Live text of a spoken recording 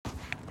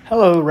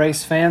Hello,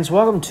 race fans.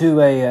 Welcome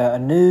to a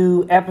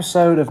new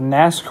episode of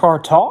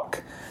NASCAR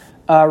Talk.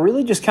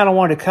 Really just kind of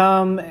wanted to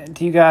come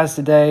to you guys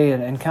today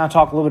and kind of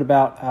talk a little bit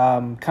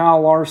about Kyle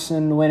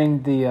Larson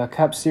winning the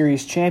Cup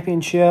Series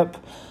championship,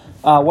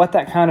 what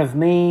that kind of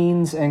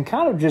means, and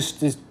kind of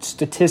just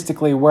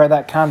statistically where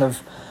that kind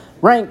of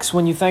ranks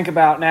when you think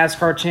about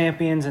NASCAR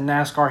champions and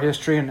NASCAR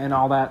history and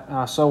all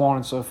that, so on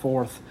and so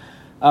forth.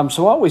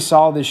 So what we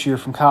saw this year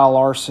from Kyle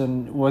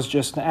Larson was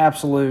just an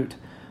absolute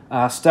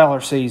stellar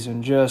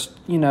season. Just,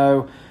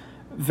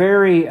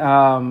 very,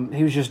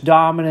 he was just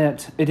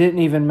dominant. It didn't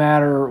even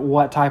matter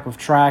what type of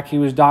track. He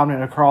was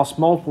dominant across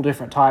multiple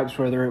different types,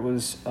 whether it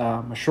was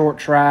a short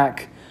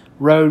track,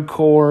 road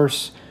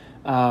course,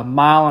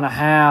 mile and a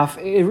half.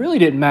 It really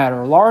didn't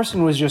matter.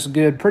 Larson was just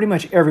good pretty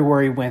much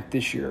everywhere he went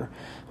this year,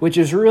 which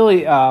is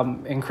really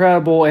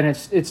incredible. And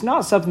it's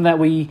not something that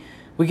we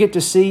get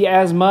to see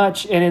as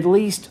much, and at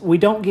least we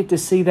don't get to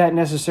see that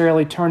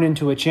necessarily turn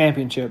into a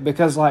championship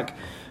because,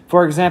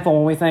 for example,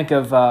 when we think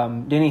of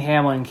Denny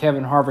Hamlin and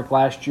Kevin Harvick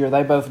last year,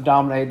 they both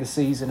dominated the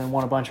season and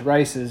won a bunch of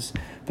races.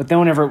 But then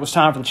whenever it was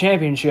time for the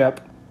championship,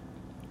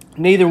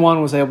 neither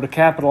one was able to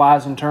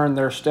capitalize and turn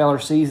their stellar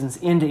seasons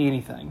into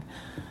anything.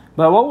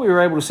 But what we were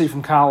able to see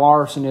from Kyle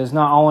Larson is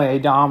not only a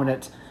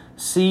dominant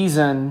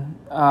season,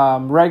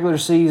 regular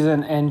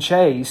season, and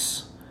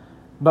chase,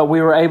 but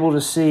we were able to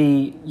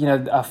see,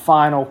 a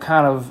final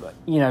kind of,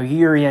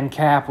 year-end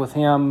cap with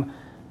him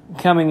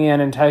coming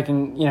in and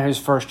taking, his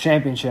first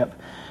championship.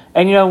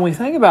 And, when we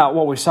think about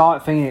what we saw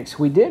at Phoenix,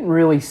 we didn't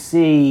really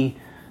see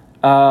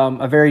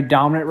a very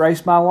dominant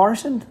race by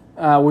Larson,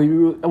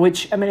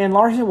 and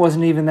Larson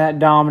wasn't even that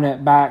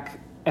dominant back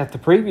at the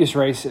previous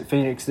race at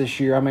Phoenix this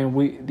year.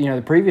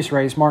 The previous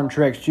race, Martin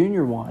Truex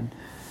Jr. won.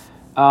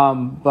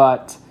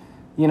 But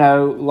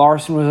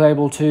Larson was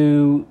able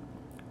to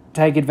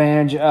take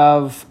advantage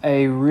of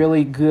a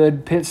really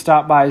good pit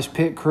stop by his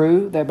pit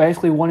crew that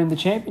basically won him the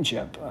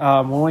championship.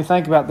 When we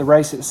think about the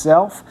race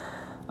itself,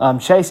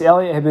 Chase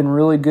Elliott had been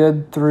really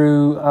good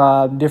through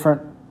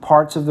different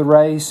parts of the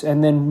race,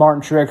 and then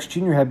Martin Truex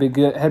Jr. had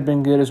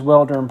been good as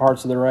well during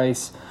parts of the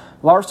race.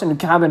 Larson had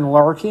kind of been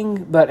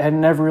lurking, but had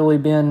never really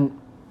been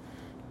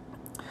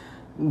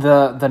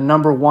the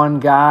number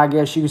one guy, I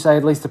guess you could say,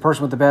 at least the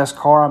person with the best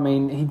car.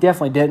 He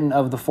definitely didn't.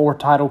 Of the four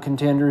title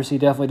contenders, he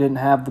definitely didn't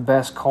have the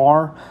best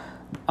car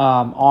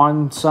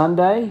on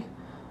Sunday.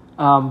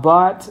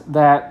 But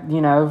that,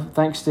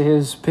 thanks to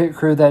his pit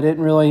crew, that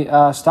didn't really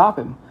stop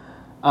him.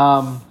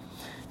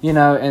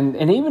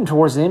 And even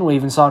towards the end, we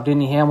even saw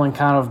Denny Hamlin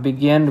kind of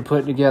begin to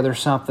put together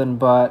something,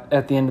 but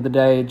at the end of the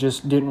day, it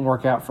just didn't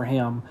work out for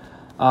him.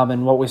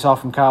 And what we saw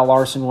from Kyle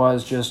Larson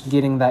was just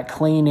getting that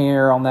clean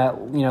air on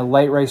that,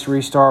 late race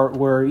restart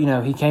where,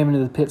 he came into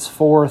the pits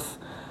fourth.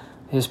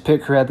 His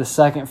pit crew had the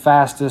second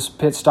fastest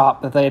pit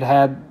stop that they'd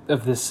had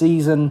of the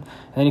season.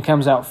 And then he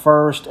comes out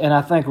first. And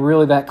I think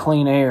really that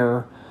clean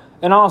air,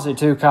 and honestly,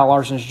 too, Kyle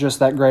Larson is just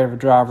that great of a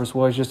driver as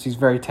well. He's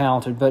very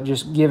talented. But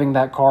just giving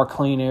that car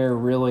clean air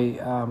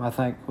really, I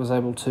think, was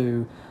able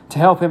to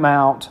help him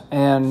out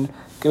and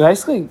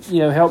basically,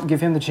 help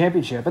give him the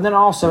championship. And then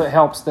also it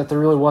helps that there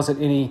really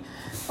wasn't any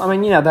 –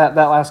 that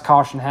last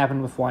caution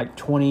happened with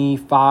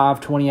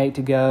 25, 28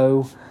 to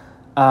go.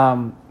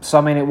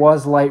 It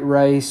was late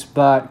race,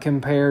 but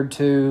compared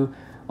to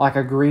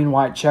a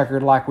green-white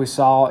checkered like we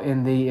saw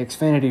in the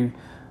Xfinity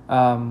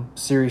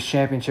Series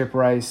championship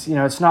race,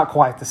 it's not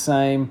quite the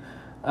same.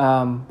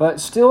 But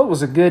still, it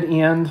was a good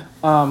end.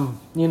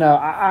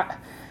 I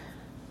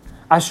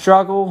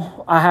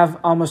struggle. I have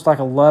almost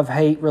a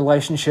love-hate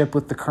relationship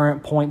with the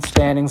current point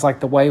standings,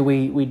 like the way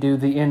we do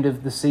the end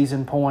of the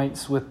season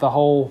points with the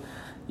whole,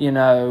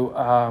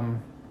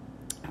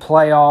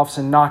 playoffs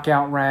and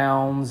knockout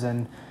rounds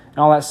and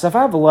all that stuff.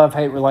 I have a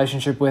love-hate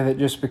relationship with it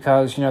just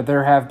because,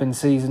 there have been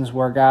seasons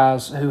where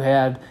guys who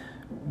had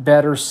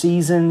better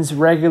seasons,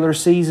 regular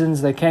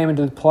seasons, they came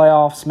into the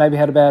playoffs, maybe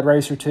had a bad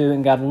race or two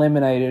and got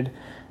eliminated,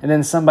 and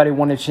then somebody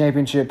won a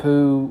championship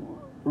who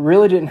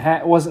really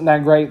wasn't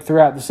that great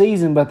throughout the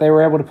season, but they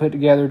were able to put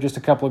together just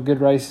a couple of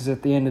good races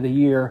at the end of the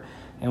year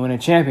and win a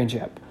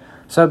championship.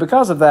 So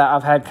because of that,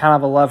 I've had kind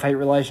of a love-hate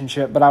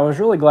relationship, but I was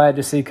really glad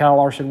to see Kyle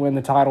Larson win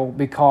the title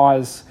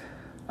because,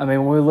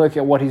 when we look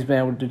at what he's been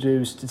able to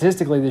do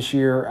statistically this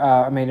year,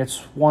 it's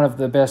one of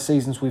the best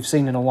seasons we've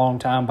seen in a long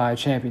time by a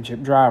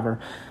championship driver,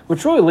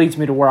 which really leads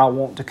me to where I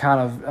want to kind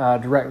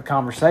of direct the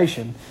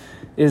conversation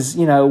is,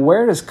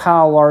 where does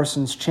Kyle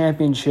Larson's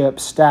championship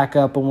stack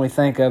up when we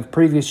think of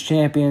previous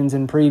champions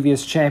and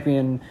previous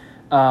champion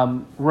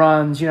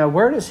runs?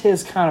 Where does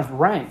his kind of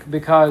rank?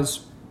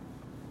 Because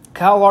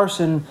Kyle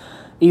Larson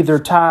either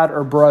tied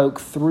or broke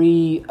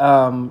three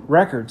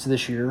records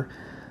this year.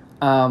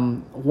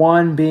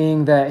 One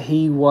being that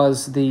he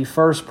was the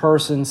first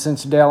person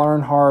since Dale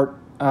Earnhardt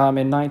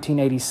in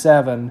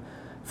 1987,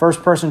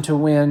 first person to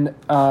win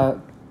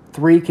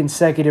three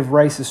consecutive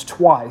races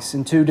twice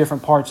in two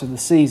different parts of the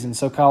season.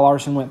 So Kyle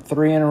Larson went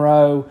three in a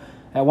row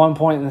at one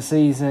point in the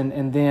season,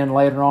 and then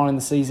later on in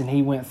the season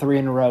he went three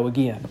in a row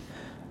again.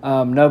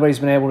 Nobody's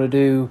been able to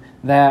do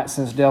that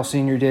since Dale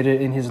Sr. did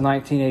it in his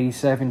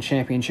 1987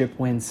 championship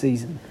win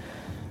season.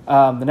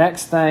 The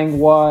next thing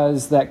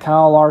was that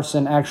Kyle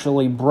Larson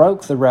actually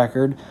broke the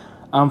record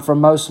for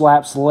most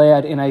laps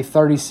led in a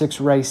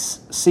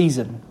 36-race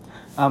season.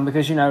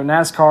 Because,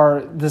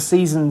 NASCAR, the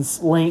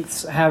season's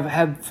lengths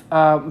have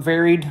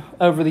varied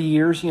over the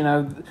years.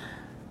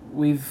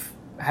 We've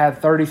had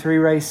 33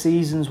 race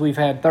seasons. We've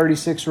had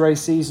 36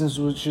 race seasons,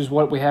 which is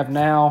what we have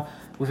now.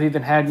 We've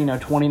even had,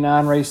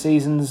 29 race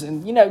seasons.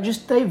 And,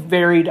 just they've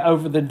varied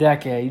over the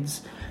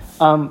decades.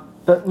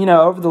 But,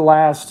 over the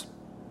last,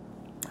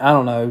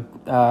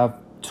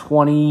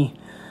 20,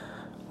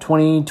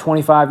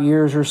 25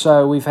 years or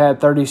so, we've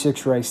had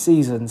 36 race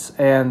seasons.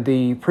 And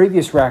the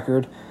previous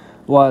record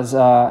was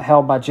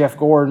held by Jeff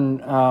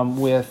Gordon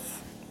with,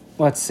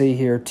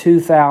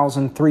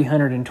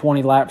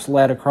 2,320 laps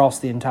led across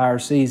the entire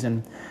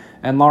season.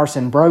 And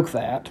Larson broke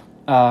that.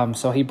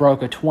 So he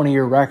broke a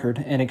 20-year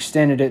record and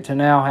extended it to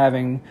now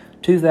having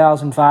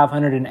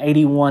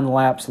 2,581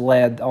 laps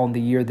led on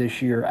the year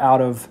this year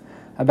out of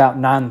about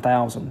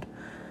 9,000.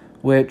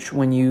 Which,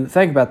 when you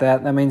think about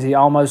that, that means he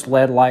almost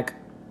led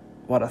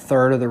a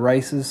third of the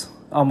races?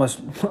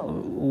 Almost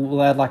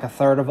led a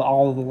third of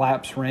all of the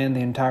laps ran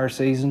the entire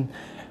season.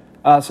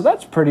 So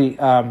that's pretty,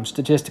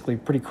 statistically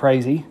pretty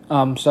crazy.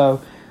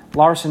 So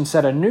Larson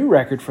set a new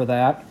record for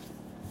that.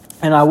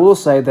 And I will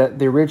say that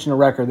the original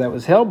record that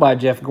was held by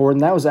Jeff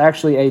Gordon, that was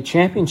actually a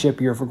championship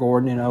year for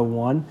Gordon in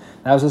 2001.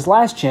 That was his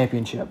last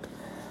championship.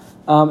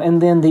 And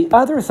then the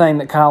other thing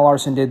that Kyle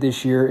Larson did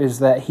this year is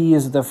that he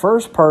is the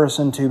first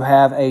person to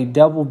have a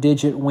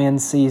double-digit win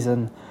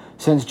season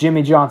since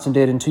Jimmy Johnson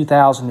did in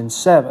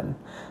 2007.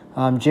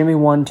 Jimmy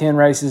won 10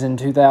 races in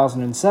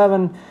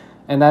 2007,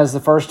 and that is the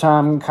first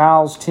time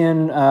Kyle's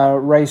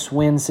 10-race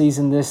win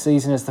season this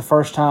season is the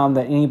first time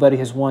that anybody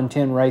has won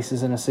 10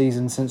 races in a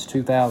season since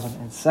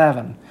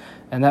 2007.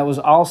 And that was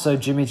also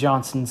Jimmy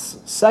Johnson's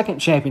second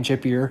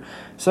championship year.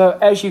 So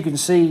as you can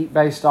see,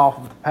 based off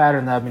of the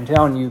pattern that I've been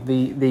telling you,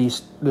 the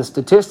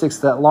statistics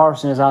that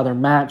Larson has either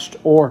matched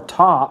or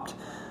topped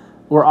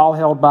were all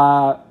held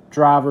by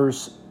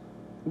drivers,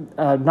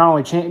 not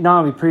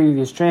only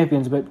previous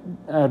champions, but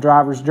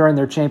drivers during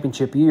their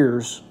championship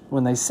years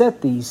when they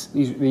set these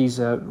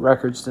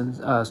records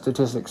and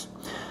statistics.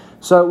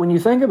 So when you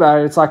think about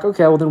it, it's like,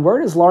 okay, well then where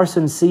does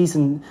Larson's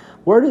season,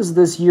 where does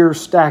this year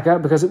stack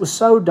up? Because it was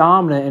so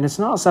dominant, and it's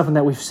not something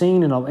that we've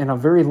seen in a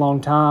very long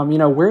time.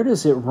 Where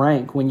does it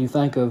rank when you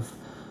think of,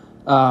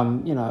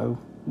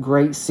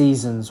 great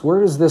seasons? Where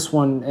does this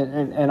one,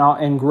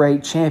 and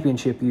great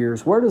championship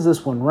years, where does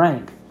this one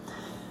rank?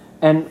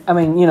 And,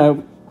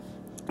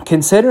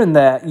 considering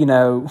that,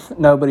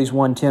 nobody's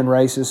won 10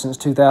 races since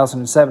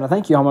 2007, I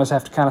think you almost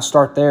have to kind of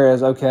start there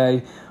as,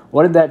 okay,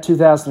 what did that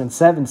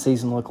 2007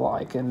 season look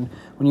like? And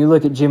when you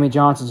look at Jimmy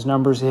Johnson's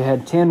numbers, he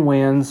had 10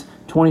 wins,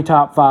 20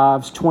 top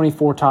fives,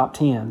 24 top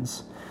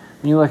tens.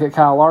 When you look at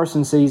Kyle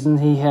Larson's season,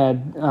 he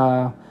had,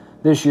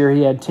 this year,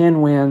 he had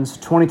 10 wins,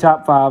 20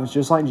 top fives,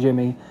 just like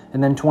Jimmy,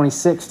 and then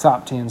 26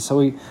 top tens.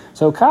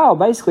 So Kyle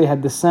basically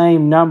had the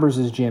same numbers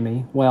as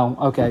Jimmy. Well,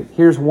 okay,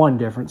 here's one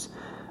difference.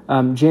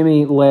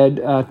 Jimmy led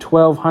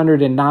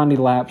 1,290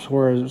 laps,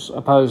 whereas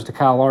opposed to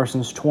Kyle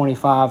Larson's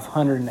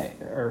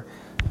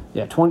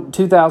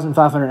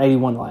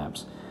 2,581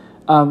 laps.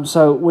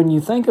 So when you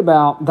think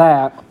about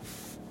that,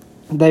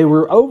 they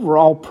were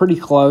overall pretty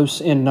close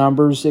in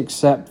numbers,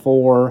 except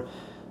for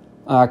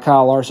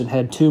Kyle Larson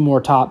had 2 more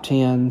top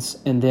tens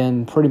and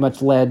then pretty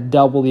much led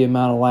double the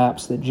amount of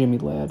laps that Jimmy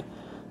led.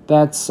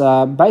 That's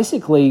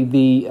basically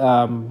the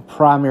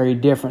primary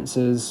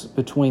differences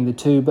between the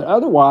two, but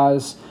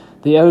otherwise,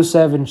 the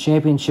 2007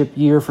 championship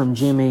year from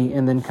Jimmy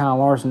and then Kyle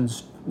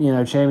Larson's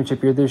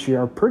championship year this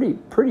year are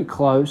pretty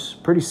close,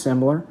 pretty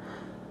similar.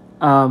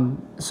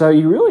 So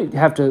you really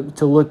have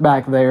to look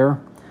back there.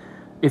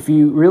 If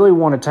you really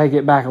want to take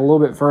it back a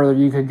little bit further,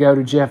 you could go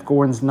to Jeff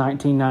Gordon's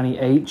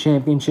 1998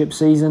 championship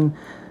season,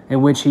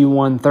 in which he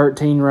won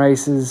 13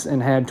 races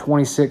and had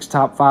 26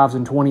 top fives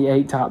and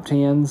 28 top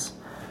tens.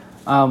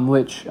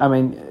 Which,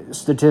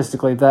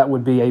 statistically, that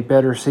would be a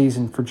better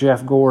season for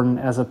Jeff Gordon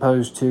as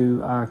opposed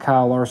to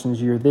Kyle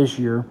Larson's year this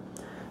year.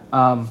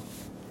 But,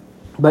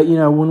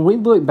 when we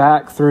look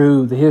back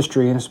through the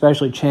history, and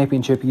especially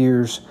championship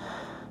years,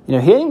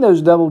 hitting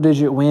those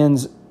double-digit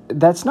wins,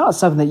 that's not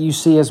something that you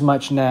see as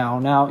much now.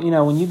 Now,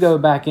 when you go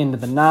back into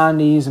the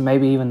 90s and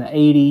maybe even the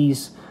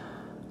 80s,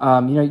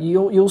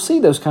 you'll see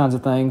those kinds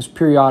of things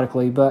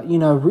periodically. But,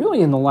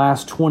 really in the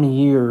last 20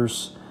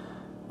 years,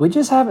 we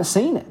just haven't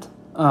seen it.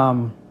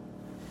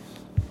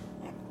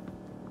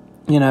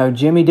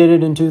 Jimmy did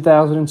it in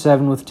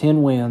 2007 with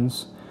 10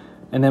 wins.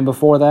 And then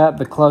before that,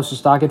 the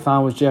closest I could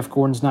find was Jeff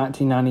Gordon's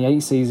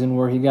 1998 season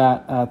where he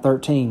got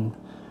 13.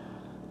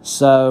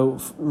 So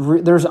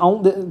there's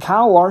only,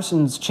 Kyle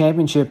Larson's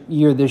championship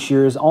year this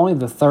year is only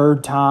the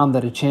third time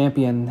that a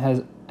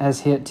champion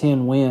has hit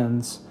 10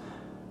 wins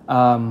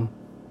in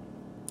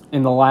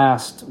the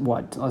last,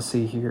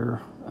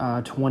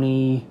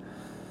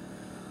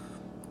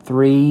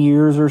 23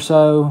 years or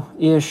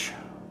so-ish.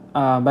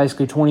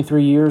 basically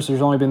 23 years.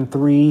 There's only been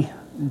 3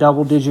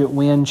 double-digit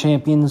win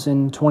champions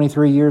in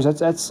 23 years.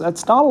 That's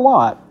not a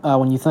lot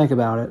when you think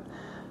about it.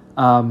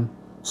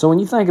 So when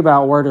you think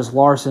about where does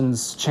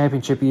Larson's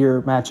championship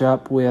year match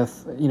up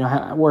with,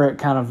 where it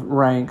kind of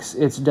ranks,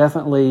 it's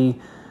definitely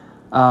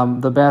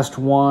the best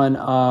one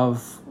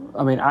of.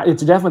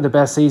 It's definitely the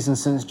best season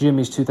since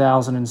Jimmy's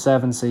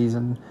 2007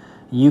 season.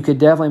 You could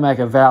definitely make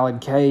a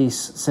valid case,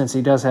 since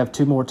he does have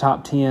 2 more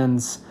top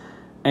 10s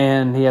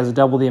and he has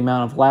double the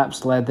amount of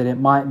laps led, that it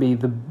might be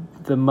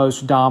the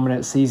most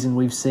dominant season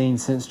we've seen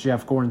since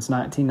Jeff Gordon's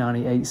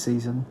 1998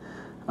 season.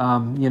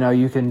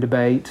 You can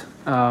debate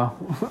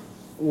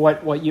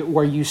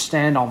where you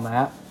stand on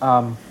that.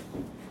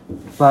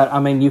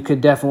 But you could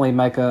definitely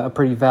make a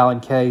pretty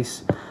valid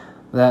case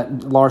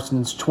that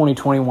Larson's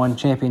 2021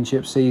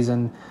 championship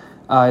season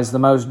is the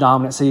most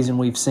dominant season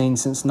we've seen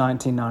since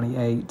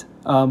 1998.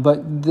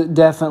 But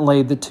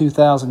definitely the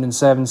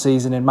 2007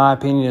 season, in my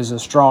opinion, is a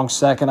strong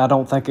second. I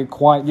don't think it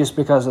quite, just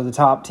because of the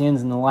top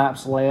 10s and the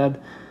laps led.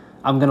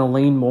 I'm going to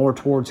lean more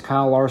towards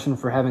Kyle Larson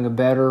for having a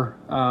better,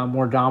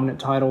 more dominant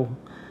title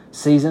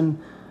season.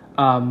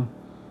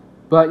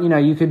 But,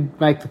 you could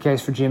make the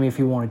case for Jimmy if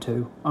you wanted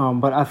to.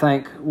 But I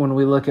think when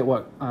we look at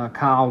what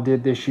Kyle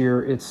did this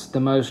year, it's the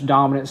most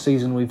dominant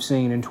season we've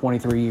seen in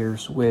 23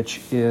 years, which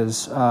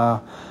is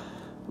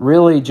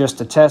really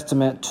just a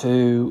testament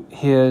to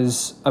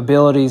his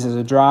abilities as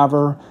a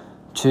driver,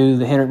 to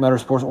the Hendrick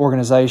Motorsports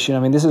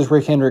organization. This is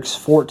Rick Hendrick's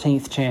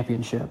 14th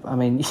championship.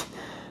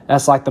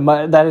 That's like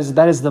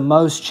that is the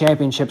most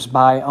championships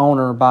by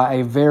owner by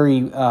a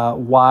very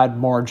wide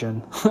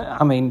margin.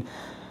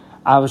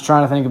 I was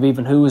trying to think of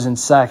even who was in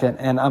second,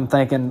 and I'm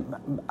thinking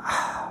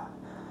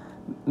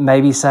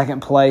maybe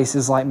second place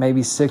is like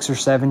maybe 6 or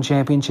 7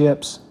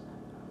 championships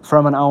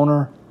from an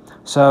owner.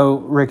 So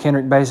Rick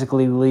Hendrick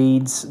basically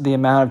leads the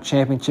amount of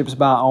championships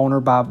by owner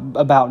by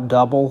about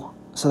double.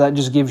 So that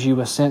just gives you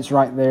a sense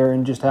right there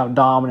and just how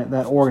dominant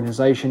that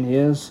organization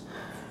is.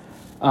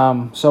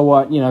 So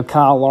what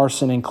Kyle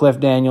Larson and Cliff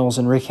Daniels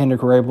and Rick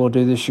Hendrick were able to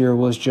do this year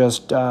was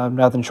just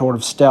nothing short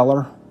of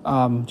stellar.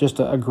 Just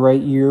a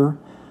great year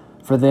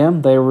for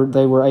them. They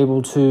were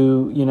able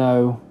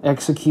to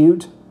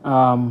execute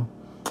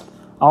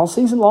all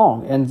season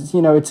long, and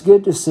it's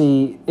good to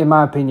see. In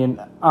my opinion,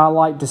 I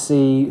like to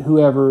see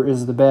whoever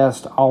is the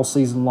best all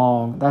season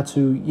long. That's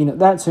who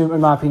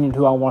in my opinion,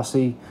 who I want to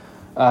see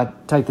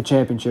take the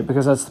championship,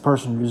 because that's the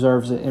person who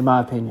deserves it, in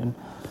my opinion.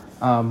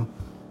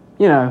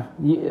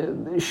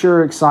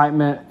 Sure,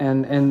 excitement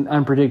and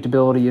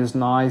unpredictability is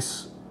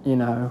nice,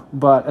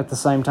 but at the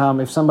same time,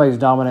 if somebody's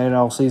dominated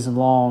all season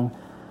long,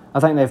 I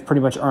think they've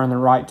pretty much earned the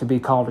right to be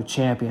called a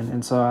champion.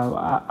 And so,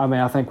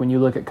 I think when you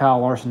look at Kyle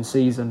Larson's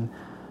season,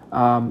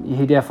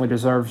 he definitely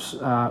deserves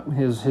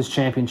his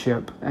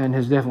championship, and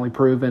has definitely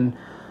proven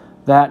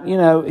that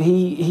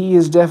he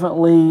is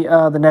definitely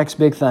the next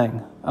big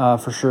thing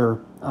for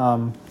sure.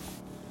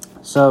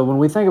 So when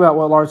we think about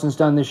what Larson's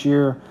done this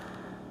year,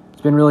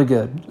 it's been really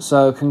good.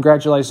 So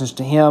congratulations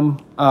to him,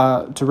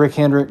 to Rick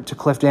Hendrick, to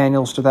Cliff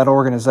Daniels, to that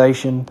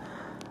organization.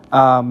 There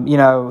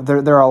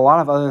are a lot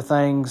of other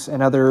things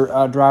and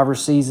other driver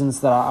seasons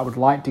that I would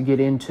like to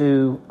get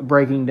into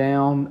breaking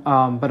down,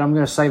 but I'm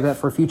going to save that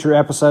for future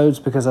episodes,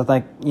 because I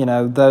think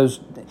those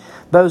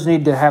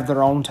need to have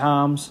their own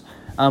times.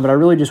 But I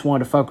really just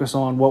wanted to focus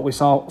on what we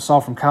saw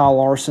from Kyle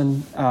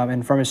Larson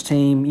and from his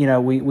team.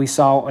 We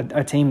saw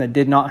a team that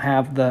did not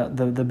have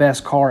the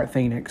best car at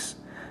Phoenix,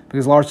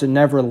 because Larson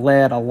never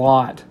led a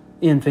lot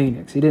in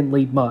Phoenix. He didn't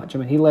lead much.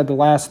 He led the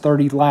last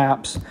 30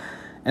 laps.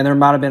 And there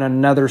might have been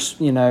another,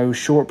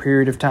 short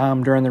period of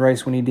time during the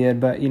race when he did,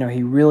 but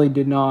he really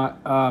did not.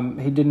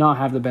 He did not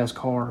have the best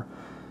car.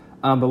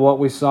 But what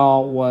we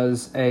saw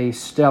was a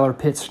stellar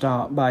pit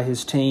stop by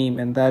his team,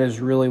 and that is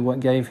really what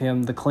gave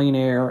him the clean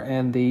air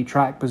and the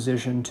track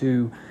position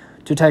to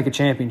take a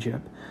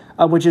championship.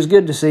 Which is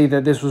good to see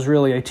that this was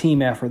really a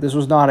team effort. This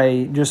was not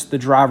just the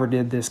driver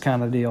did this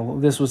kind of deal.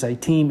 This was a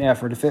team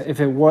effort. If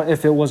it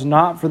was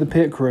not for the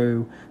pit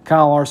crew,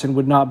 Kyle Larson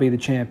would not be the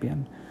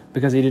champion,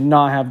 because he did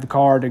not have the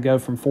car to go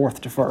from 4th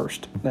to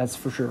 1st. That's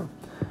for sure.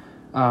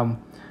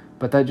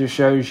 But that just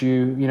shows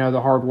you,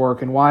 the hard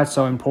work and why it's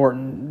so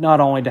important,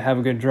 not only to have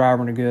a good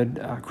driver and a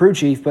good crew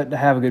chief, but to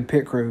have a good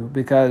pit crew,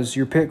 because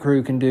your pit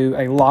crew can do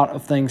a lot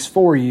of things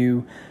for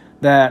you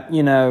that,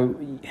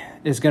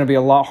 is going to be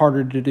a lot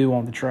harder to do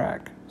on the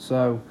track.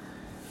 So,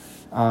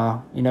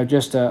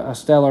 just a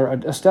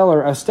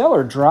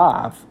stellar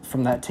drive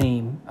from that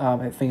team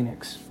at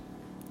Phoenix.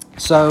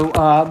 So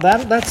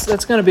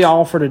that's going to be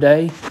all for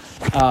today.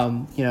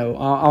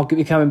 I'll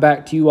be coming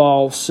back to you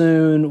all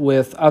soon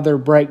with other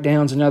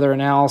breakdowns and other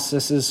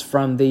analyses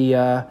from the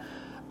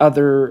some of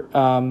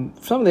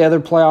the other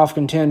playoff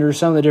contenders,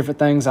 some of the different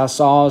things I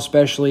saw,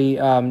 especially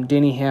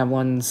Denny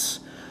Hamlin's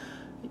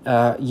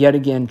yet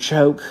again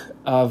choke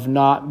of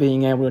not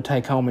being able to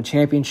take home a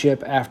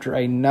championship after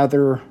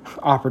another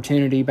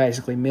opportunity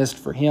basically missed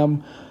for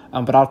him.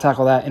 But I'll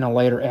tackle that in a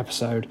later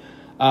episode.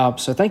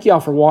 So thank you all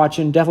for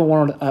watching.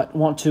 Definitely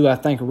want to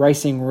thank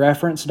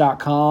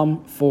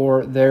racingreference.com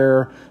for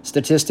their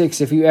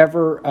statistics. If you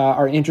ever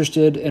are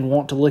interested and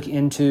want to look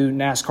into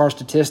NASCAR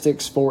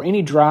statistics for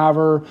any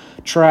driver,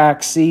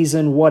 track,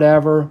 season,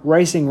 whatever,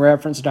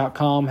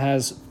 racingreference.com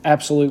has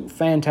absolute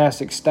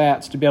fantastic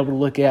stats to be able to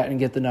look at and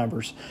get the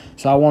numbers.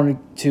 So I wanted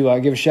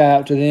to give a shout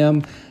out to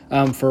them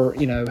for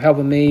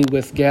helping me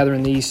with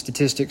gathering these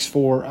statistics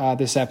for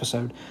this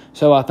episode.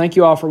 So thank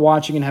you all for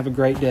watching and have a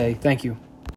great day. Thank you.